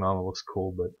Ice Dragon armor looks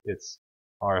cool, but it's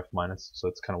RF minus, so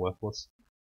it's kind of worthless.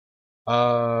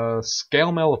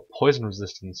 Scale mail of poison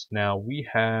resistance. Now we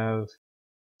have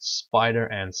Spider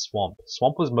and Swamp.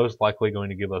 Swamp was most likely going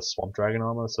to give us Swamp Dragon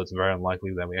armor, so it's very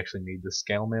unlikely that we actually need the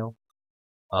scale mail.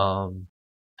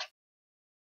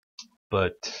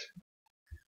 But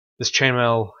this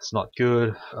chainmail is not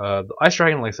good. The Ice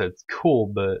Dragon, like I said, it's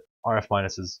cool, but RF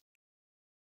minus is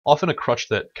often a crutch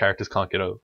that characters can't get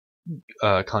over.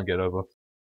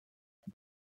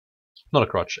 Not a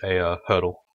crutch, a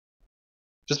hurdle.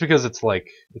 Just because it's like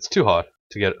it's too hard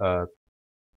to get a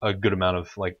good amount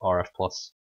of like RF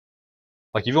plus.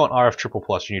 Like if you want RF triple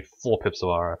plus, you need 4 pips of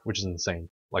RF, which is insane.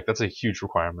 Like that's a huge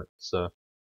requirement. So it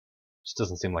just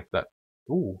doesn't seem like that.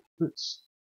 Ooh, boots.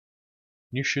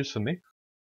 New shoes for me.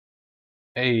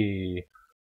 Hey,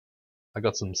 I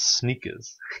got some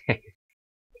sneakers.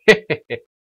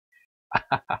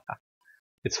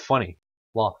 It's funny.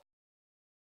 Laugh.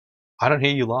 I don't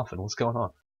hear you laughing. What's going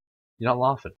on? You're not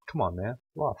laughing. Come on, man.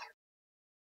 Laugh.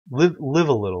 Live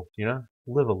a little, you know?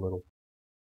 Live a little.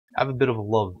 Have a bit of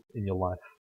love in your life.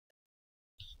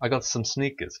 I got some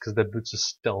sneakers, because their boots are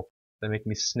stealth. They make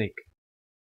me sneak.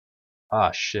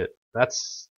 Ah, shit.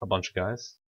 That's a bunch of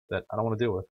guys that I don't want to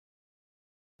deal with.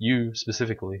 You,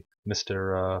 specifically,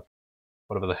 Mr.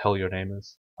 Whatever the hell your name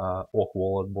is. Orc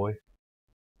Warlord boy.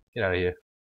 Get out of here.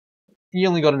 He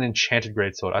only got an enchanted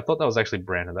greatsword. I thought that was actually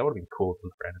branded. That would have been cool if it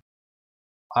was branded.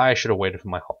 I should have waited for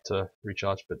my hop to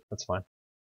recharge, but that's fine.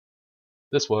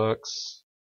 This works.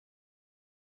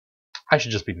 I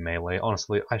should just be melee.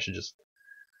 Honestly, I should just...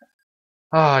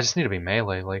 I just need to be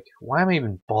melee. Like, why am I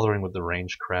even bothering with the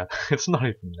range crap? It's not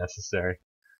even necessary.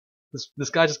 This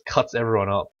guy just cuts everyone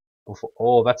up. before.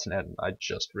 Oh, that's an end. I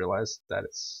just realized that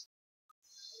it's.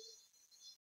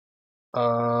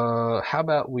 How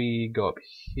about we go up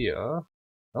here?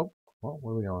 Oh, well,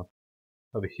 where are we going?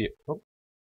 Over here. Oh,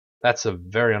 that's a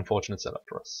very unfortunate setup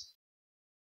for us.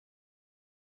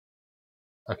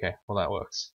 Okay, well that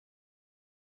works.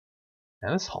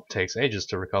 And this hop takes ages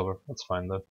to recover. That's fine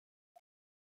though.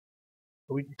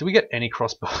 Do we get any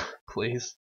crossbow,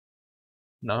 please?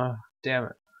 No, damn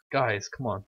it, guys, come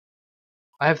on.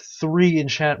 I have 3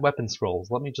 enchant weapon scrolls.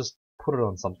 Let me just put it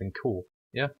on something cool.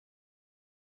 Yeah.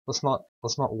 Let's not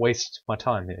waste my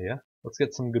time here. Yeah. Let's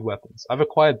get some good weapons. I've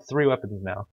acquired 3 weapons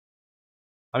now.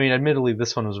 I mean, admittedly,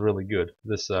 this one was really good.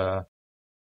 This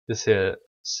here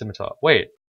scimitar. Wait.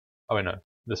 Oh wait, no,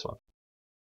 this one.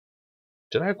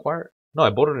 Did I acquire it? No, I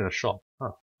bought it in a shop.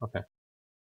 Oh, okay. I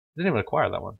didn't even acquire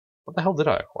that one. What the hell did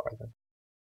I acquire then?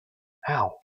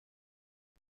 Ow.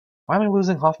 Why am I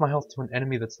losing half my health to an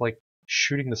enemy that's like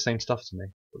shooting the same stuff to me,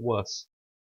 but worse?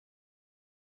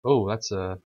 Oh, that's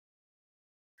a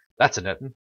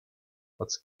Netton.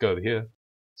 Let's go over here.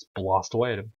 Let's blast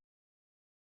away at him.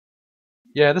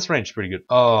 Yeah, this range is pretty good.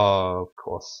 Oh, of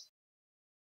course.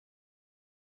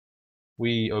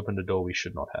 We opened a door we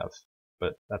should not have,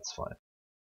 but that's fine.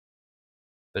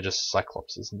 They're just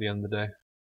cyclopses at the end of the day.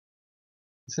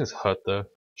 These things hurt though,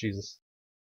 Jesus.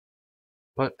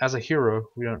 But as a hero,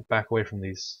 we don't back away from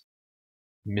these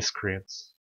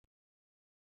miscreants.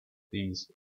 These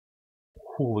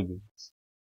hooligans.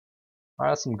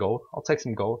 Alright, that's some gold. I'll take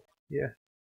some gold. Yeah.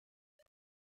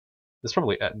 There's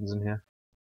probably Ettins in here.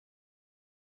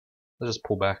 Let's just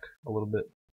pull back a little bit.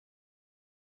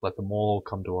 Let them all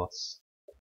come to us.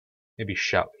 Maybe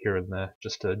shout here and there,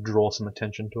 just to draw some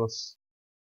attention to us.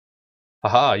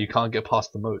 Haha, you can't get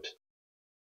past the moat.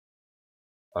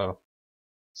 Oh.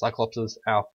 Cyclopses,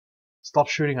 ow. Stop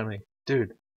shooting at me,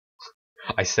 dude.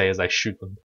 I say as I shoot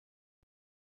them.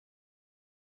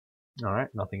 Alright,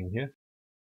 nothing in here.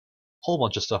 Whole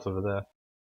bunch of stuff over there.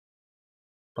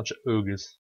 Bunch of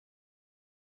ogres.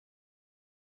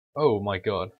 Oh my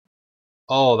god.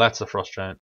 Oh, that's a frost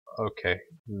giant. Okay,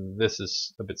 this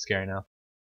is a bit scary now.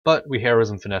 But we heroes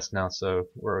and finesse now, so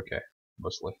we're okay,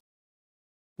 mostly.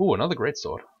 Ooh, another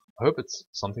greatsword. I hope it's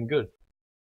something good.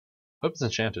 Hope it's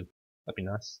enchanted. That'd be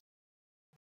nice.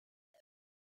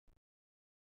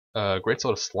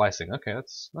 Greatsword of slicing. Okay,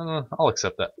 that's I'll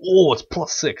accept that. Oh, it's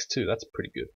 +6 too. That's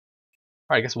pretty good.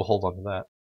 Alright, I guess we'll hold on to that.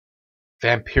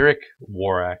 Vampiric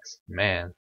war axe,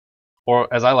 man,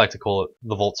 or as I like to call it,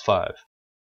 the Volts 5.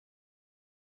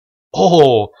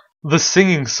 Oh, the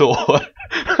singing sword.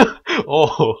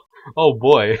 oh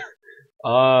boy.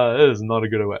 It is not a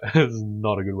good weapon. It is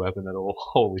not a good weapon at all.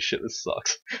 Holy shit, this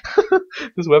sucks.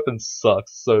 This weapon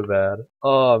sucks so bad.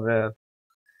 Oh man.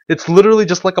 It's literally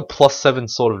just like a +7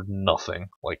 sort of nothing.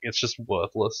 Like, it's just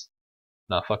worthless.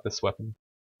 Nah, fuck this weapon.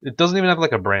 It doesn't even have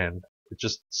like a brand. It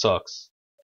just sucks.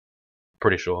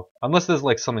 Pretty sure. Unless there's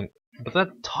like something. But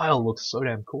that tile looks so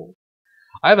damn cool.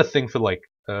 I have a thing for like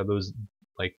those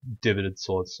like divoted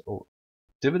swords. Or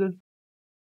divoted?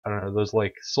 I don't know. Those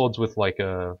like swords with like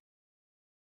a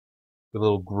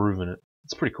little groove in it.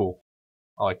 It's pretty cool.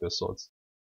 I like those swords.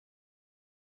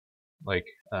 Like,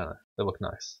 I don't know. They look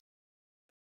nice.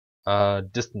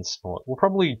 Distance snort. We'll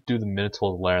probably do the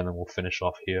Minotaur's lair and then we'll finish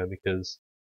off here because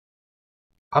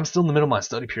I'm still in the middle of my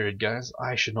study period, guys.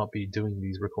 I should not be doing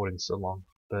these recordings so long,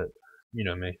 but you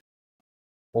know me.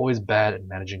 Always bad at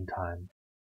managing time.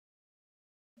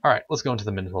 Alright, let's go into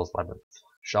the Minotaur's labyrinth,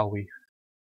 shall we?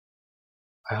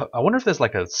 I wonder if there's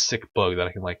like a sick bug that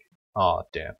I can like... Aw,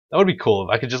 damn. That would be cool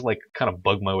if I could just like kind of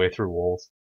bug my way through walls.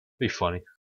 It'd be funny.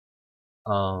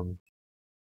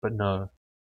 But no.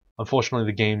 Unfortunately,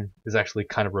 the game is actually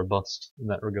kind of robust in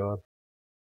that regard.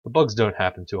 The bugs don't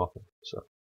happen too often, so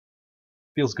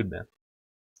feels good, man.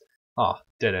 Ah,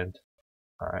 dead end.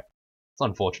 Alright. It's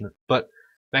unfortunate, but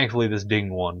thankfully this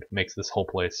ding wand makes this whole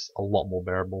place a lot more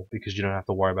bearable because you don't have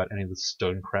to worry about any of the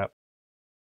stone crap.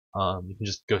 You can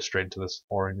just go straight into this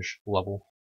orange level.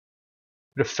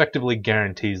 It effectively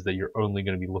guarantees that you're only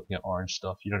going to be looking at orange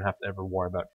stuff. You don't have to ever worry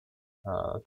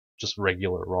about just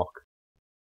regular rock.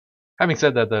 Having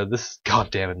said that, though, this is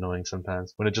goddamn annoying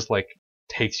sometimes when it just like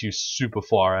takes you super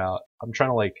far out. I'm trying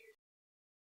to like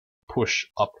push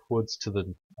upwards to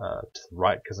the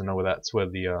right because I know that's where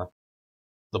the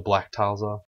black tiles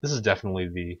are. This is definitely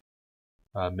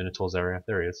the Minotaur's area.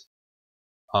 There he is.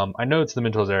 I know it's the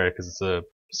Minotaur's area because it's a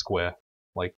square.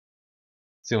 Like,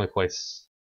 it's the only place.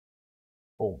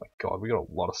 Oh my god, we got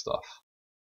a lot of stuff.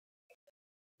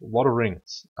 A lot of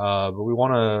rings. But we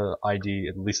want to ID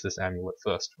at least this amulet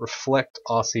first. Reflect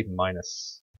RC-,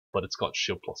 but it's got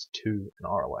shield +2 and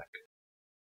RLX.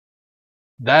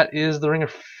 That is the Ring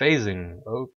of Phasing.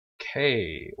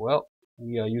 Okay, well,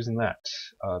 we are using that.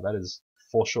 That is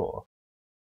for sure.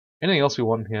 Anything else we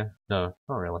want here? No,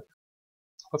 not really.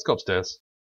 Let's go upstairs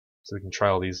so we can try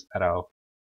all these at our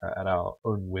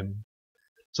own whim.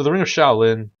 So the Ring of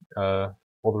Shaolin, or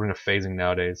the Ring of Phasing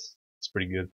nowadays, it's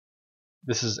pretty good.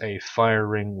 This is a fire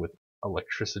ring with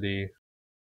electricity.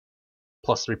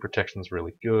 +3 protection is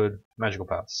really good. Magical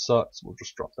power sucks. We'll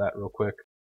just drop that real quick.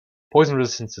 Poison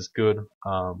resistance is good.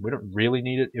 We don't really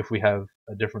need it if we have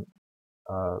a different.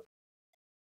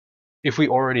 If we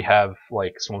already have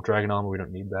like Swamp Dragon armor, we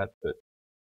don't need that, but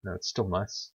no, it's still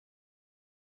nice.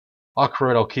 Arc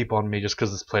Road I'll keep on me just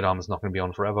because this plate armor is not going to be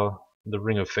on forever. The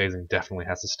Ring of Phasing definitely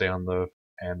has to stay on though,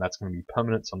 and that's going to be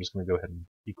permanent, so I'm just going to go ahead and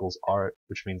equals R it,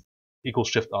 which means equals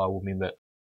Shift R will mean that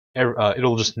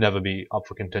it'll just never be up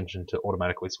for contention to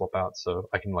automatically swap out, so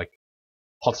I can like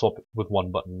hot swap with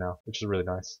one button now, which is really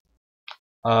nice.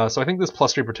 So I think this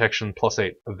 +3 protection,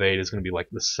 +8 evade is going to be like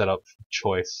the setup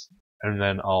choice, and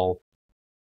then I'll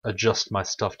adjust my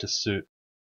stuff to suit.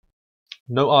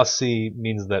 No RC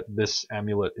means that this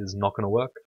amulet is not going to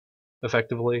work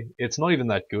effectively. It's not even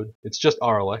that good. It's just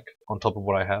RLX on top of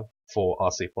what I have for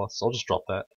RC+, so I'll just drop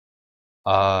that.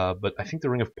 But I think the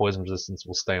Ring of Poison Resistance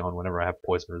will stay on whenever I have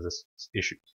poison resistance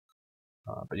issues.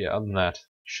 But yeah, other than that,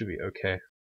 should be okay.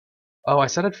 Oh, I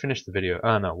said I'd finish the video.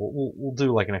 No, we'll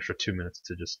do like an extra 2 minutes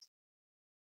to just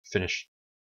finish.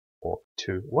 Or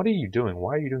 2. What are you doing?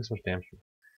 Why are you doing so much damage?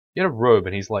 He had a robe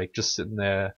and he's like just sitting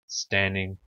there,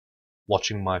 standing,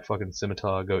 watching my fucking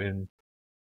scimitar go in.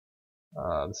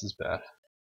 This is bad.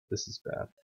 This is bad.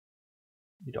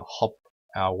 Need to hop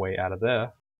our way out of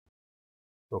there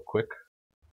real quick.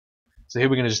 So here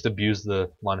we're gonna just abuse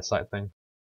the line of sight thing.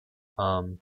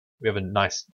 We have a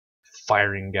nice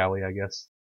firing galley, I guess.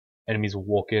 Enemies will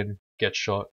walk in, get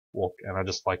shot, walk, and I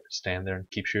just like to stand there and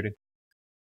keep shooting.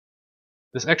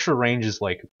 This extra range is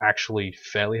like actually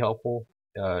fairly helpful.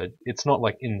 It's not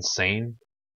like insane,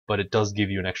 but it does give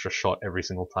you an extra shot every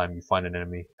single time you find an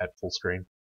enemy at full screen,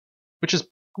 which is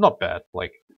not bad.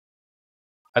 Like,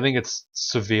 I think it's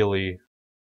severely.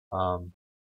 Oh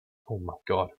my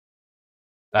god,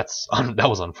 that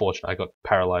was unfortunate. I got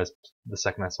paralyzed the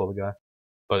second I saw the guy,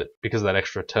 but because of that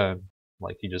extra turn,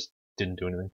 like he just didn't do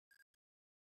anything.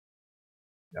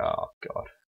 Oh god,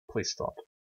 please stop.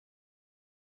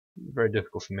 Very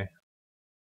difficult for me.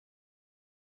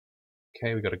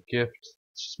 Okay, we got a gift.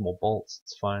 It's just more bolts.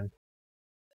 It's fine.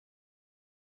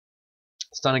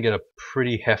 Starting to get a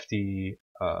pretty hefty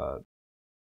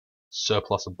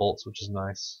surplus of bolts, which is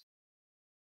nice.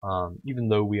 Even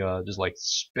though we are just like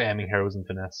spamming Heroism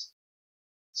Finesse,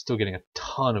 still getting a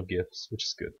ton of gifts, which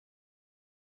is good.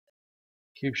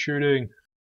 Keep shooting.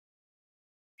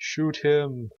 Shoot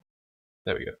him.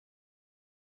 There we go.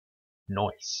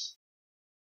 Nice.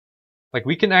 Like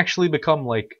we can actually become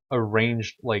like a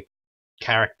ranged like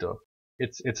character.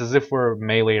 It's as if we're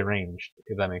melee ranged,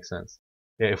 if that makes sense.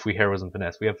 Yeah, if we Heroism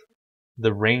Finesse, we have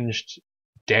the ranged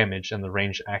damage and the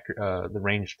ranged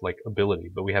like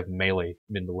ability, but we have melee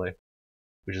mid-delay,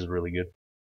 which is really good.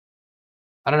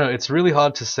 I don't know, it's really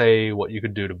hard to say what you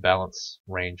could do to balance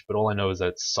range, but all I know is that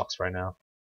it sucks right now.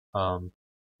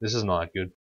 This is not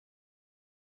good.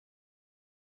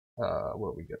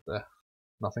 What do we get there?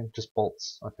 Nothing, just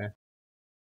bolts. Okay.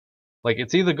 Like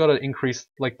it's either got to increase,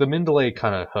 like the min delay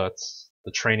kind of hurts.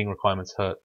 The training requirements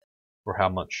hurt for how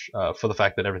much, for the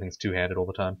fact that everything's two-handed all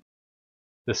the time.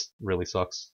 This really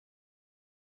sucks.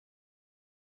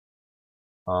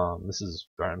 This is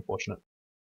very unfortunate.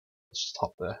 Let's just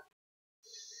hop there.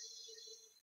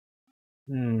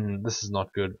 This is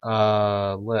not good.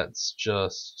 Let's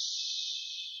just.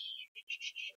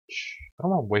 I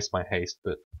don't want to waste my haste,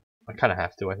 but I kind of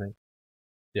have to, I think.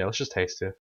 Yeah, let's just haste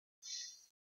here.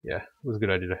 Yeah, it was a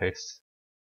good idea to haste.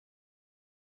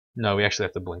 No, we actually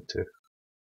have to blink too.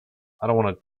 I don't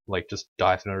want to, like, just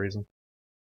die for no reason.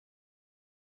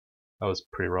 That was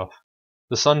pretty rough.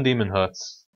 The Sun Demon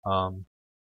hurts.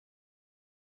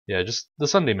 Yeah, just the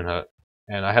Sun Demon hurt.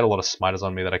 And I had a lot of smiters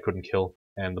on me that I couldn't kill,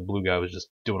 and the blue guy was just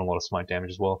doing a lot of smite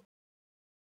damage as well.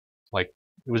 Like,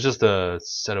 it was just a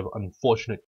set of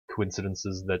unfortunate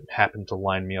coincidences that happened to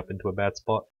line me up into a bad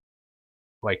spot.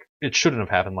 Like, it shouldn't have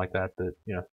happened like that, but,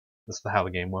 you know, that's how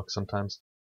the game works sometimes.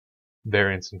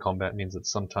 Variance in combat means that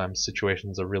sometimes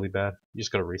situations are really bad. You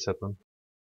just gotta reset them.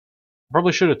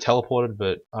 Probably should have teleported,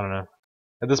 but I don't know.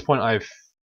 At this point, I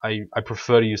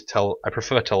prefer to use I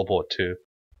prefer teleport to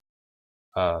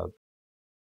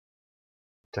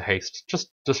haste,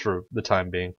 just for the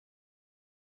time being.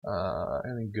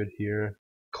 Anything good here?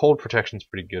 Cold protection's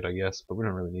pretty good, I guess, but we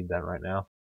don't really need that right now.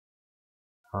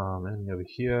 Anything over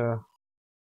here?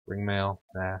 Ringmail,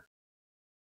 nah.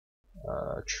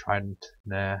 Trident,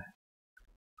 nah.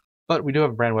 But we do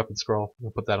have a brand weapon scroll.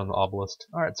 We'll put that on the obelisk.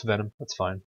 Alright, it's Venom. That's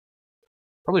fine.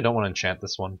 Probably don't want to enchant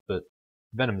this one, but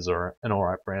Venom's an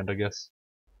alright brand, I guess.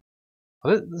 Oh,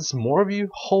 there's more of you?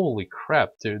 Holy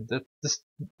crap, dude. This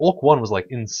Orc 1 was like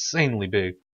insanely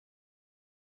big.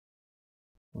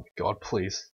 Oh my god,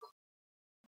 please.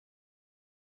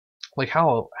 Like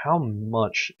how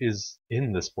much is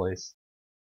in this place?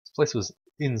 This place was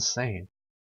insane.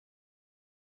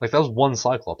 Like that was one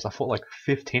Cyclops. I fought like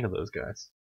 15 of those guys.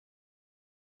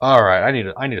 Alright,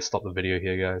 I need to stop the video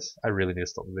here, guys. I really need to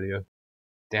stop the video.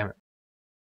 Damn it.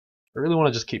 I really want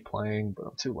to just keep playing, but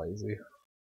I'm too lazy.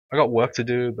 I got work to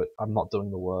do, but I'm not doing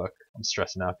the work. I'm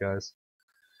stressing out, guys.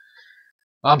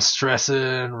 I'm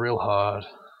stressing real hard.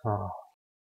 Oh.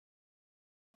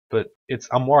 But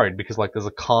I'm worried because like there's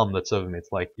a calm that's over me.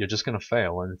 It's like you're just gonna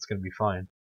fail and it's gonna be fine.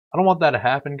 I don't want that to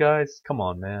happen, guys. Come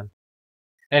on, man.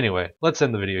 Anyway, let's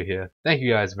end the video here. Thank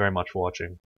you guys very much for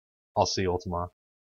watching. I'll see you all tomorrow.